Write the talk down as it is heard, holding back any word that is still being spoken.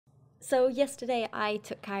So yesterday I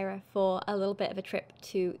took Kyra for a little bit of a trip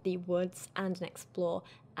to the woods and an explore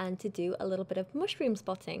and to do a little bit of mushroom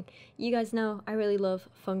spotting. You guys know I really love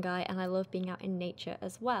fungi and I love being out in nature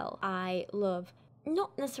as well. I love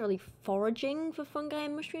not necessarily foraging for fungi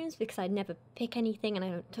and mushrooms because I never pick anything and I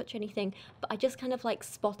don't touch anything, but I just kind of like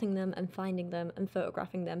spotting them and finding them and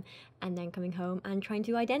photographing them and then coming home and trying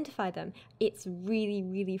to identify them. It's really,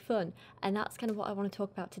 really fun, and that's kind of what I want to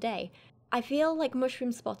talk about today. I feel like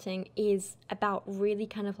mushroom spotting is about really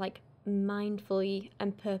kind of like mindfully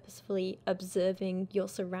and purposefully observing your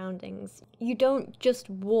surroundings. You don't just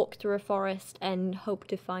walk through a forest and hope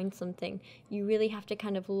to find something. You really have to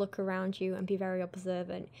kind of look around you and be very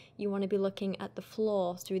observant. You want to be looking at the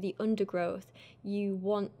floor, through the undergrowth. You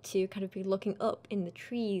want to kind of be looking up in the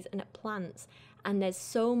trees and at plants. And there's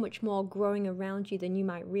so much more growing around you than you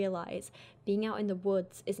might realize. Being out in the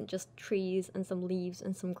woods isn't just trees and some leaves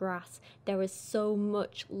and some grass. There is so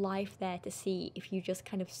much life there to see if you just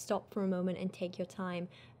kind of stop for a moment and take your time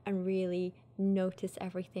and really notice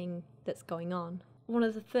everything that's going on. One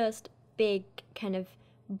of the first big kind of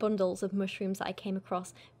bundles of mushrooms that I came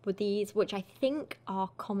across were these, which I think are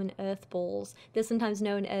common earth balls. They're sometimes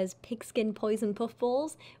known as pigskin poison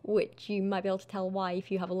puffballs, which you might be able to tell why if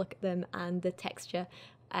you have a look at them and the texture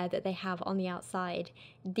that they have on the outside.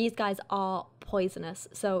 These guys are poisonous,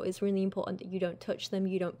 so it's really important that you don't touch them,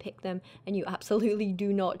 you don't pick them, and you absolutely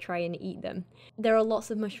do not try and eat them. There are lots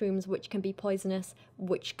of mushrooms which can be poisonous,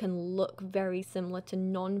 which can look very similar to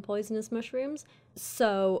non-poisonous mushrooms.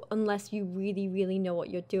 So unless you really, really know what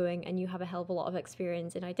you're doing and you have a hell of a lot of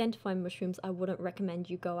experience in identifying mushrooms, I wouldn't recommend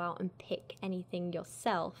you go out and pick anything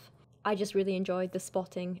yourself. I just really enjoyed the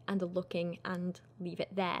spotting and the looking and leave it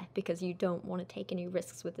there because you don't want to take any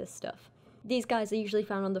risks with this stuff. These guys are usually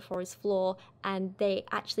found on the forest floor and they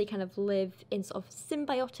actually kind of live in sort of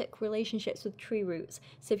symbiotic relationships with tree roots.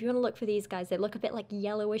 So if you want to look for these guys, they look a bit like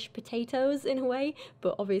yellowish potatoes in a way,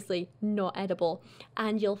 but obviously not edible.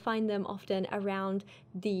 And you'll find them often around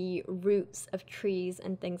the roots of trees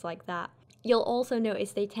and things like that. You'll also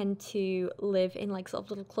notice they tend to live in like sort of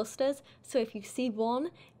little clusters. So if you see one,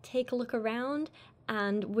 take a look around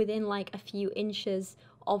and within like a few inches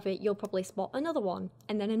of it, you'll probably spot another one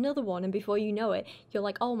and then another one. And before you know it, you're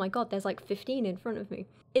like, oh my God, there's like 15 in front of me.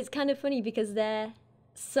 It's kind of funny because they're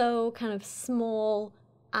so kind of small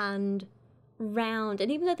and round,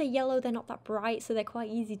 and even though they're yellow, they're not that bright, so they're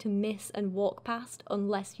quite easy to miss and walk past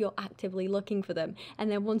unless you're actively looking for them.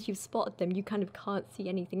 And then once you've spotted them, you kind of can't see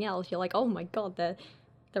anything else. You're like, oh my God,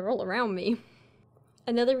 they're all around me.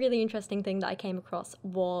 Another really interesting thing that I came across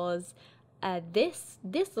was this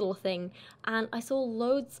little thing, and I saw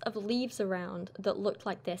loads of leaves around that looked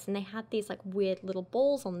like this, and they had these like weird little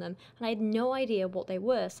balls on them, and I had no idea what they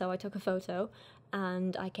were, so I took a photo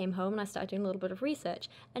and I came home and I started doing a little bit of research,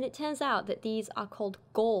 and it turns out that these are called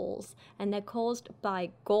galls and they're caused by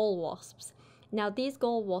gall wasps. Now these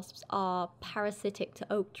gall wasps are parasitic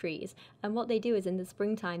to oak trees, and what they do is in the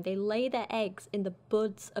springtime they lay their eggs in the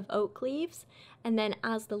buds of oak leaves, and then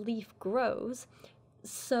as the leaf grows,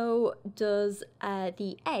 so does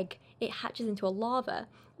the egg. It hatches into a larva,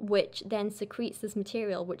 which then secretes this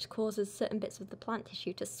material, which causes certain bits of the plant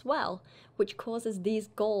tissue to swell, which causes these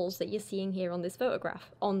galls that you're seeing here on this photograph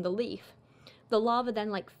on the leaf. The larva then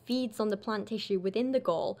like feeds on the plant tissue within the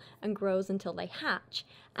gall and grows until they hatch,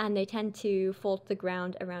 and they tend to fall to the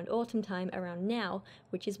ground around autumn time, around now,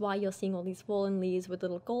 which is why you're seeing all these fallen leaves with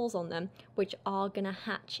little galls on them, which are gonna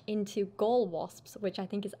hatch into gall wasps, which I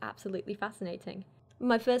think is absolutely fascinating.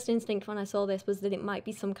 My first instinct when I saw this was that it might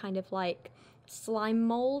be some kind of like slime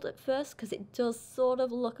mold at first, because it does sort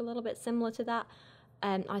of look a little bit similar to that.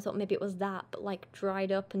 I thought maybe it was that, but like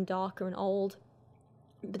dried up and darker and old.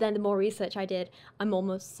 But then the more research I did, I'm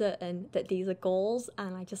almost certain that these are galls,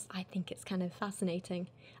 and I think it's kind of fascinating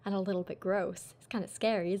and a little bit gross. It's kind of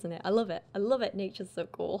scary, isn't it? I love it. I love it. Nature's so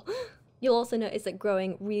cool. You'll also notice that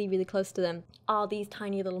growing really, really close to them are these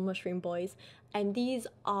tiny little mushroom boys, and these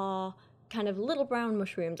are kind of little brown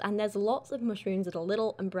mushrooms, and there's lots of mushrooms that are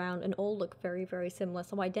little and brown and all look very, very similar.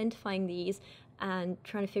 So identifying these and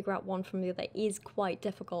trying to figure out one from the other is quite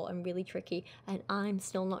difficult and really tricky, and I'm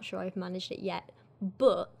still not sure I've managed it yet.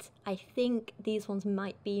 But I think these ones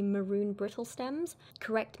might be maroon brittle stems.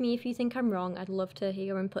 Correct me if you think I'm wrong. I'd love to hear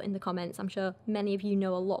your input in the comments. I'm sure many of you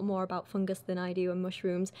know a lot more about fungus than I do and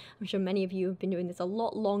mushrooms. I'm sure many of you have been doing this a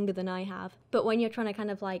lot longer than I have. But when you're trying to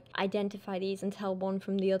kind of like identify these and tell one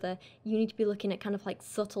from the other, you need to be looking at kind of like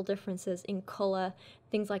subtle differences in colour,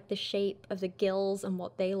 things like the shape of the gills and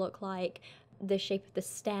what they look like, the shape of the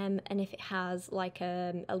stem and if it has like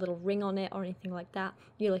a little ring on it or anything like that.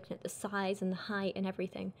 You're looking at the size and the height and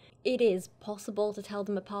everything. It is possible to tell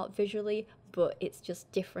them apart visually, but it's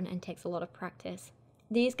just different and takes a lot of practice.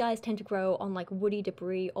 These guys tend to grow on like woody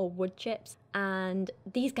debris or wood chips, and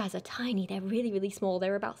these guys are tiny. They're really, really small.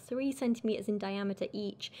 They're about 3 centimeters in diameter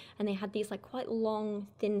each, and they had these like quite long,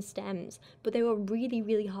 thin stems, but they were really,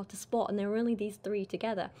 really hard to spot, and there were only these 3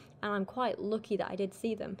 together, and I'm quite lucky that I did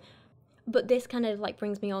see them. But this kind of like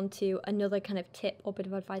brings me on to another kind of tip or bit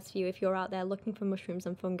of advice for you if you're out there looking for mushrooms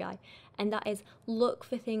and fungi, and that is look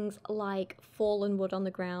for things like fallen wood on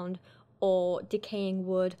the ground or decaying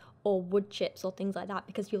wood or wood chips or things like that,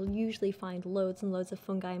 because you'll usually find loads and loads of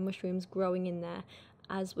fungi and mushrooms growing in there,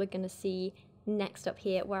 as we're going to see next up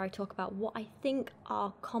here, where I talk about what I think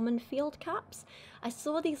are common field caps. I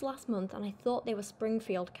saw these last month and I thought they were spring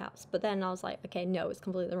field caps, but then I was like, okay, no, it's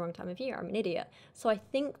completely the wrong time of year, I'm an idiot. So I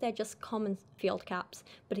think they're just common field caps,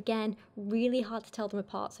 but again, really hard to tell them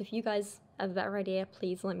apart, so if you guys have a better idea,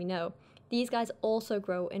 please let me know. These guys also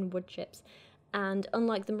grow in wood chips, and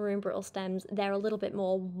unlike the maroon brittle stems, they're a little bit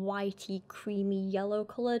more whitey, creamy yellow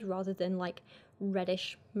coloured rather than like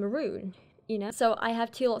reddish maroon, you know? So I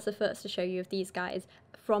have 2 lots of photos to show you of these guys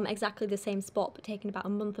from exactly the same spot but taken about a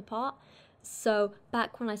month apart. So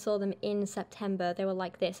back when I saw them in September, they were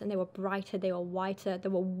like this, and they were brighter, they were whiter, there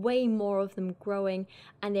were way more of them growing,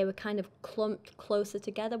 and they were kind of clumped closer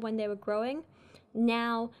together when they were growing.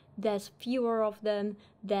 Now there's fewer of them,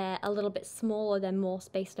 they're a little bit smaller, they're more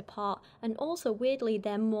spaced apart, and also weirdly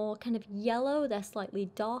they're more kind of yellow, they're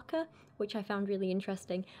slightly darker, which I found really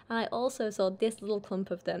interesting. And I also saw this little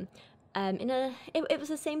clump of them it was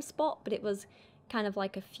the same spot, but it was kind of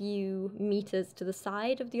like a few meters to the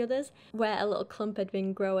side of the others, where a little clump had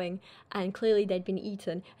been growing, and clearly they'd been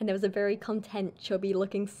eaten, and there was a very content, chubby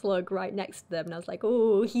looking slug right next to them, and I was like,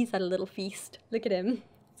 oh, he's had a little feast, look at him.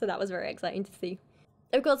 So that was very exciting to see.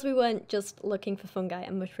 Of course, we weren't just looking for fungi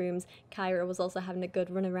and mushrooms. Kyra was also having a good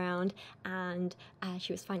run around, and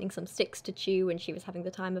she was finding some sticks to chew, and she was having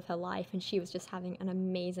the time of her life, and she was just having an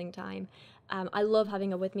amazing time. I love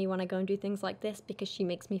having her with me when I go and do things like this because she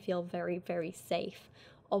makes me feel very, very safe.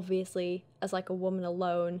 Obviously, as like a woman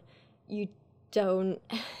alone, you don't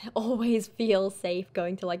always feel safe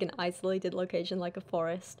going to like an isolated location like a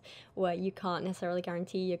forest where you can't necessarily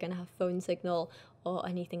guarantee you're going to have phone signal or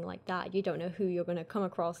anything like that. You don't know who you're going to come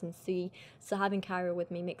across and see. So having Kyra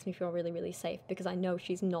with me makes me feel really, really safe because I know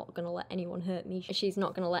she's not going to let anyone hurt me. She's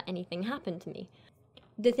not going to let anything happen to me.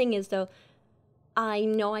 The thing is though, I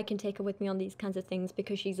know I can take her with me on these kinds of things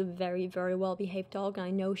because she's a very, very well-behaved dog, and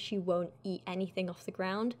I know she won't eat anything off the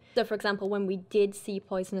ground. So for example, when we did see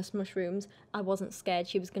poisonous mushrooms, I wasn't scared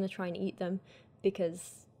she was going to try and eat them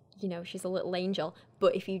because, you know, she's a little angel.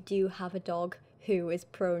 But if you do have a dog who is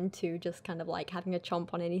prone to just kind of like having a chomp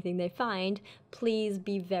on anything they find, please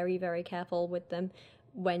be very, very careful with them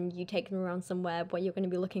when you take them around somewhere where you're going to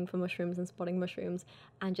be looking for mushrooms and spotting mushrooms,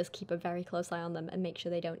 and just keep a very close eye on them and make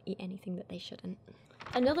sure they don't eat anything that they shouldn't.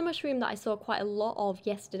 Another mushroom that I saw quite a lot of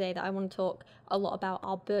yesterday that I want to talk a lot about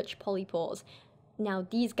are birch polypores. Now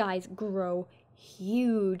these guys grow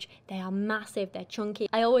huge, they are massive, they're chunky.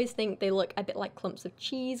 I always think they look a bit like clumps of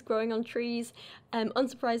cheese growing on trees.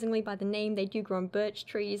 Unsurprisingly, by the name, they do grow on birch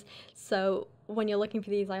trees, so when you're looking for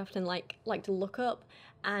these, I often like to look up,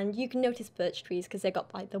 and you can notice birch trees because they've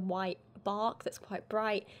got like the white bark that's quite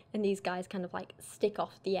bright, and these guys kind of like stick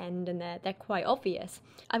off the end, and they're quite obvious.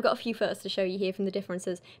 I've got a few photos to show you here from the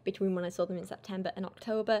differences between when I saw them in September and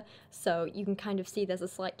October, so you can kind of see there's a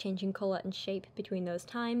slight change in colour and shape between those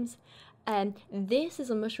times. This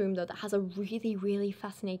is a mushroom though that has a really, really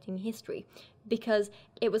fascinating history because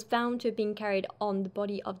it was found to have been carried on the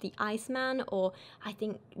body of the Iceman, or I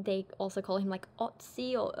think they also call him like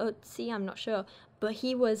Otzi or Otzi, I'm not sure, but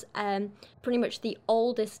he was pretty much the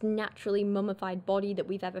oldest naturally mummified body that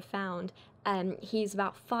we've ever found. He's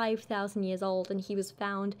about 5,000 years old, and he was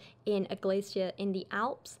found in a glacier in the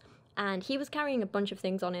Alps, and he was carrying a bunch of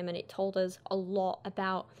things on him, and it told us a lot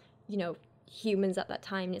about, you know, humans at that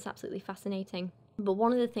time, and it's absolutely fascinating. But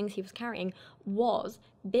one of the things he was carrying was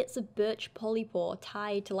bits of birch polypore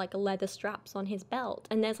tied to like leather straps on his belt,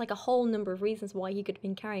 and there's like a whole number of reasons why he could have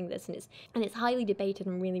been carrying this, and it's highly debated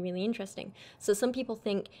and really, really interesting. So some people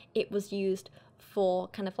think it was used for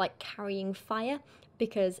kind of like carrying fire,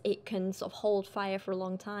 because it can sort of hold fire for a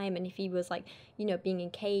long time, and if he was like, you know, being in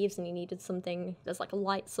caves and he needed something, there's like a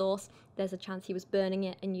light source, there's a chance he was burning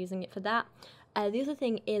it and using it for that. The other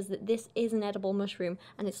thing is that this is an edible mushroom,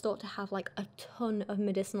 and it's thought to have like a ton of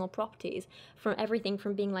medicinal properties, from everything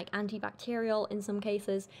from being like antibacterial in some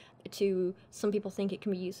cases, to some people think it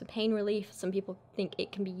can be used for pain relief, some people think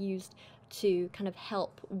it can be used to kind of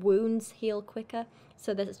help wounds heal quicker.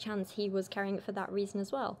 So there's a chance he was carrying it for that reason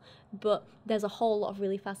as well. But there's a whole lot of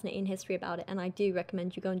really fascinating history about it, and I do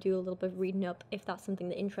recommend you go and do a little bit of reading up if that's something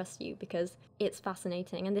that interests you, because it's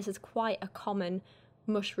fascinating. And this is quite a common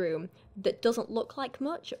mushroom that doesn't look like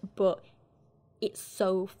much, but it's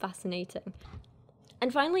so fascinating.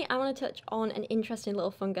 And finally, I want to touch on an interesting little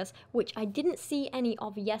fungus, which I didn't see any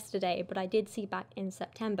of yesterday, but I did see back in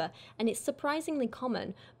September. And it's surprisingly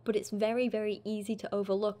common, but it's very, very easy to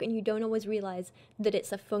overlook, and you don't always realize that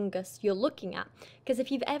it's a fungus you're looking at. Because if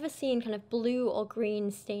you've ever seen kind of blue or green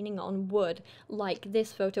staining on wood, like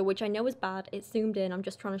this photo, which I know is bad, it's zoomed in, I'm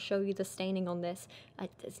just trying to show you the staining on this.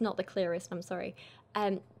 It's not the clearest, I'm sorry.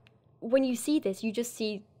 When you see this, you just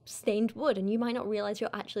see stained wood, and you might not realize you're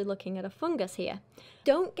actually looking at a fungus here.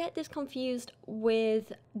 Don't get this confused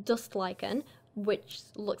with dust lichen, which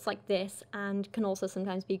looks like this and can also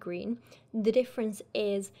sometimes be green. The difference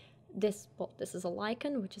is this is a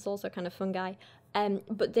lichen, which is also kind of fungi,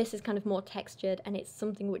 but this is kind of more textured, and it's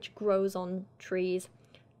something which grows on trees.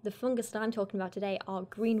 The fungus that I'm talking about today are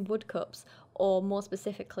green woodcups, or more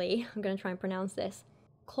specifically, I'm going to try and pronounce this,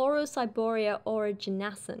 Chlorocyboria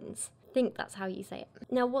aeruginorescens. I think that's how you say it.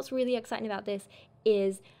 Now, what's really exciting about this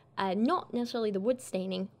is not necessarily the wood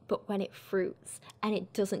staining, but when it fruits, and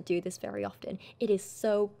it doesn't do this very often. It is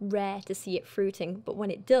so rare to see it fruiting, but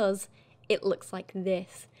when it does, it looks like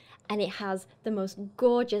this. And it has the most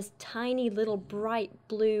gorgeous, tiny little bright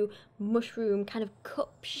blue mushroom kind of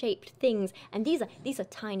cup-shaped things. And these are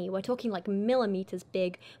tiny. We're talking like millimeters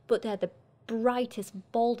big, but they're the brightest,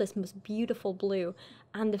 boldest, most beautiful blue.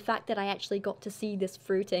 And the fact that I actually got to see this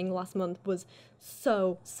fruiting last month was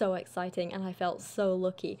so exciting, and I felt so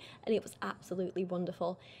lucky, and it was absolutely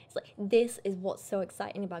wonderful. It's like, this is what's so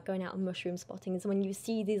exciting about going out and mushroom spotting, is when you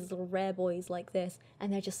see these little rare boys like this,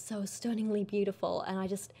 and they're just so stunningly beautiful, and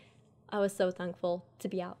I was so thankful to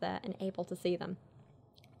be out there and able to see them.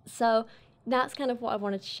 So that's kind of what I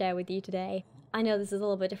wanted to share with you today. I know this is a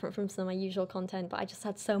little bit different from some of my usual content, but I just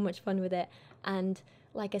had so much fun with it. And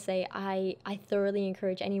like I say, I thoroughly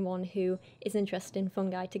encourage anyone who is interested in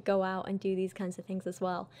fungi to go out and do these kinds of things as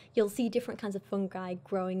well. You'll see different kinds of fungi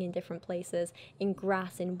growing in different places, in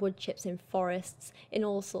grass, in wood chips, in forests, in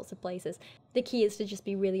all sorts of places. The key is to just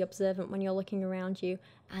be really observant when you're looking around you,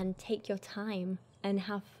 and take your time and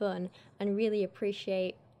have fun and really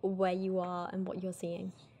appreciate where you are and what you're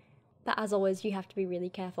seeing. But as always, you have to be really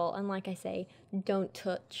careful, and like I say, don't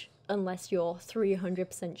touch unless you're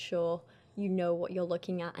 300% sure you know what you're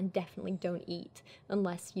looking at, and definitely don't eat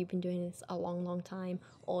unless you've been doing this a long time,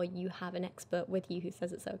 or you have an expert with you who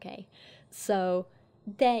says it's okay. So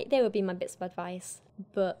they would be my bits of advice,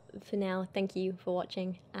 but for now, thank you for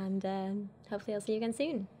watching, and hopefully I'll see you again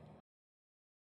soon.